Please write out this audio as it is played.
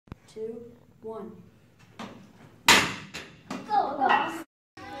2, 1. Go, go.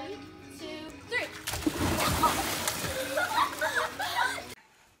 3, 2, 3.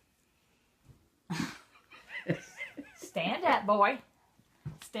 Stand up, boy.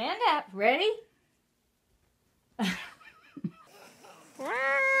 Stand up. Ready?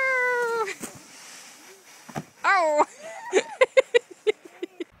 Oh!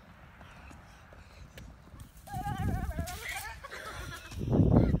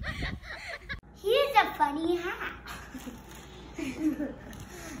 Here's a funny hat.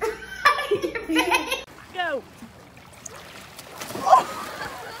 Go!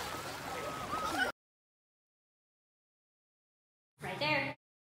 Right there.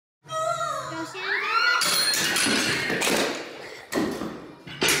 Go, Shannon.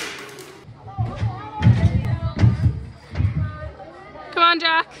 Come on,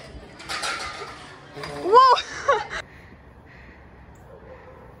 Jack. Whoa!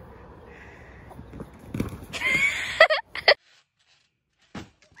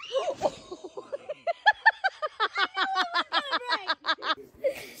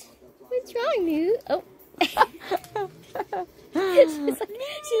 What's wrong, Newt? Oh. she looks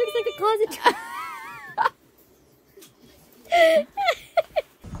like a closet child.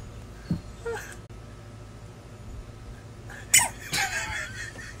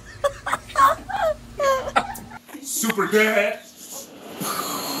 Super dad. It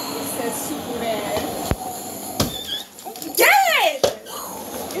says super dad. Dad!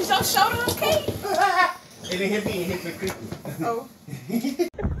 Is your shoulder okay? It didn't hit me, it hit the cookie. Oh.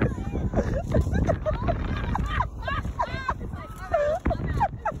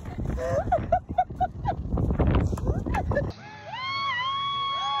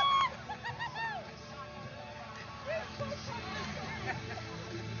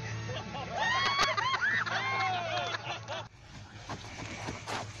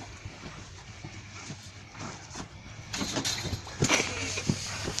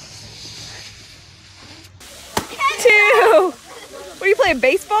 2. What are you playing,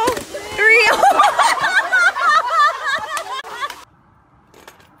 baseball? 3.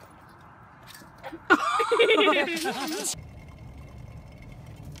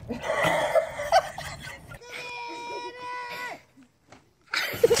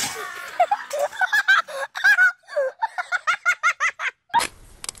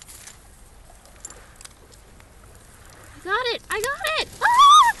 I got it! Ah!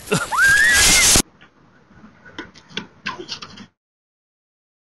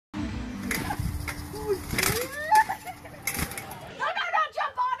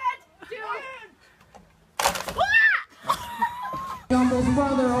 Youngest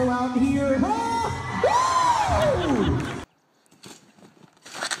brother out here.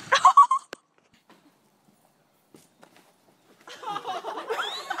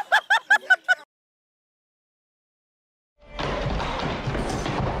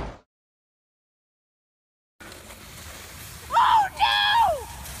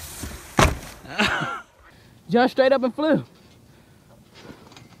 Just straight up and flew.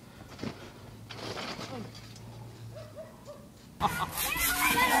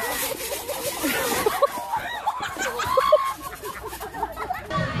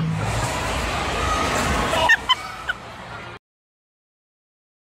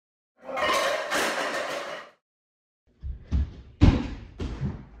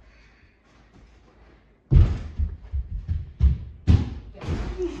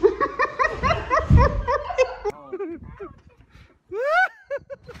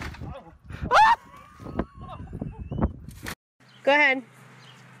 Go ahead.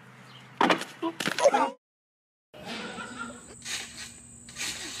 Oh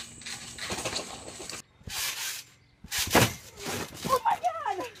my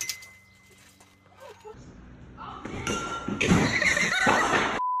God!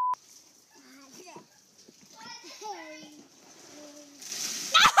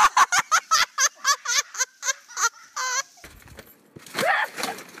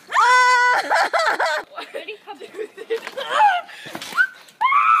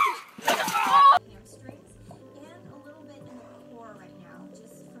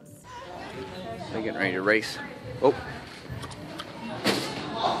 They're getting ready to race. Oh.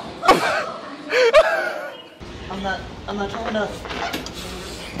 I'm not tall enough.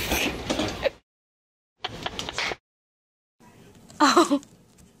 Oh.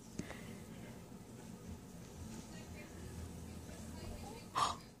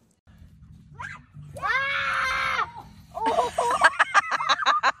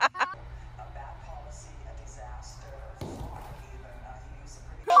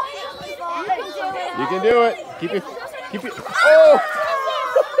 You can do it. Keep it. Oh!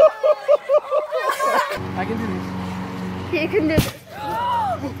 I can do this. You can do this.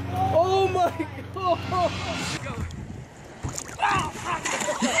 Oh my god!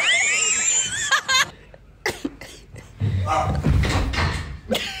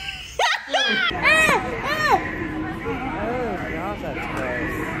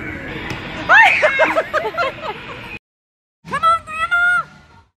 Come on, Grandma!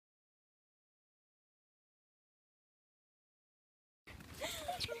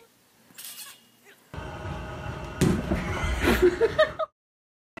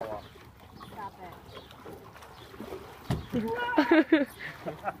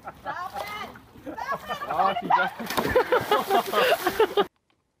 Oh, she got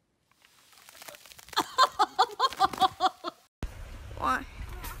One,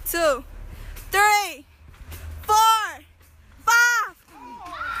 2, 3, 4, 5.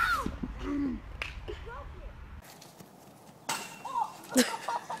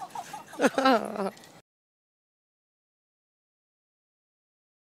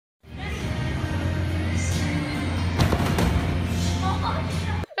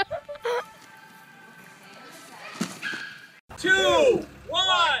 Two,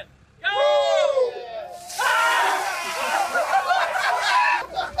 one, go!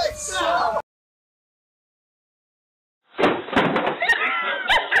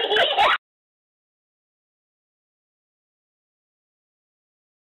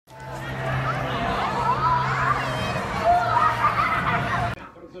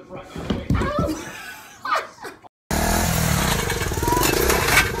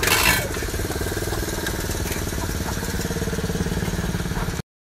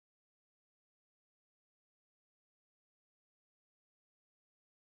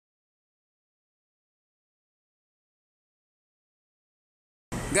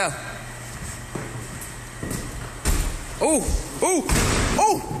 Go. Oh, oh,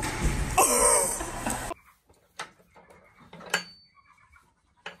 oh, oh.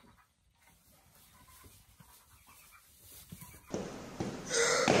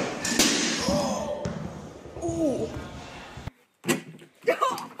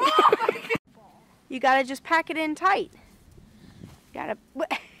 You gotta just pack it in tight. You gotta.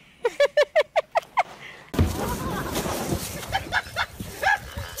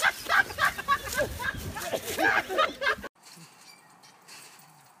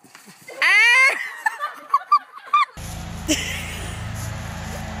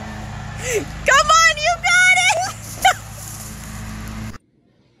 Come on, you got it!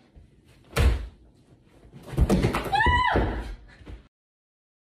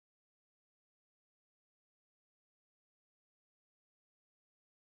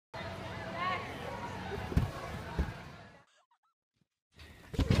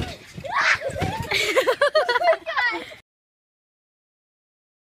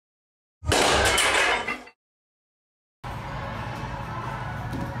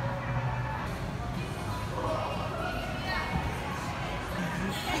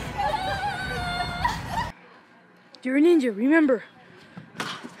 You're a ninja, remember.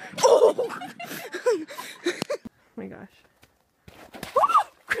 Oh my gosh.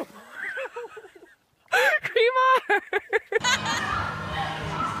 Creamer!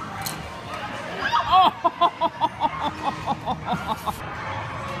 Oh!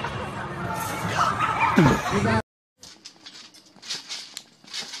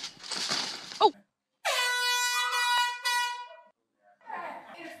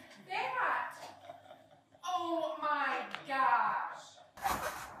 Oh my gosh.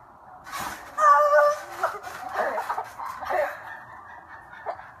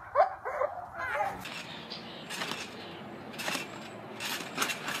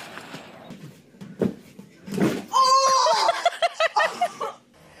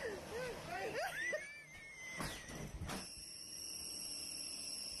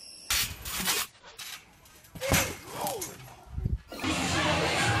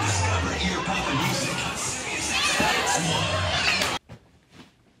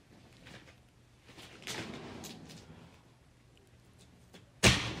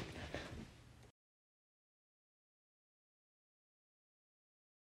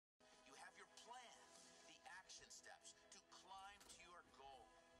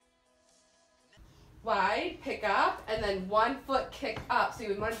 Wide, pick up, and then 1 foot kick up. So you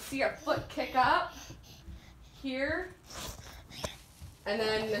would want to see our foot kick up here, and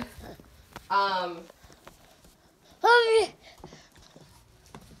then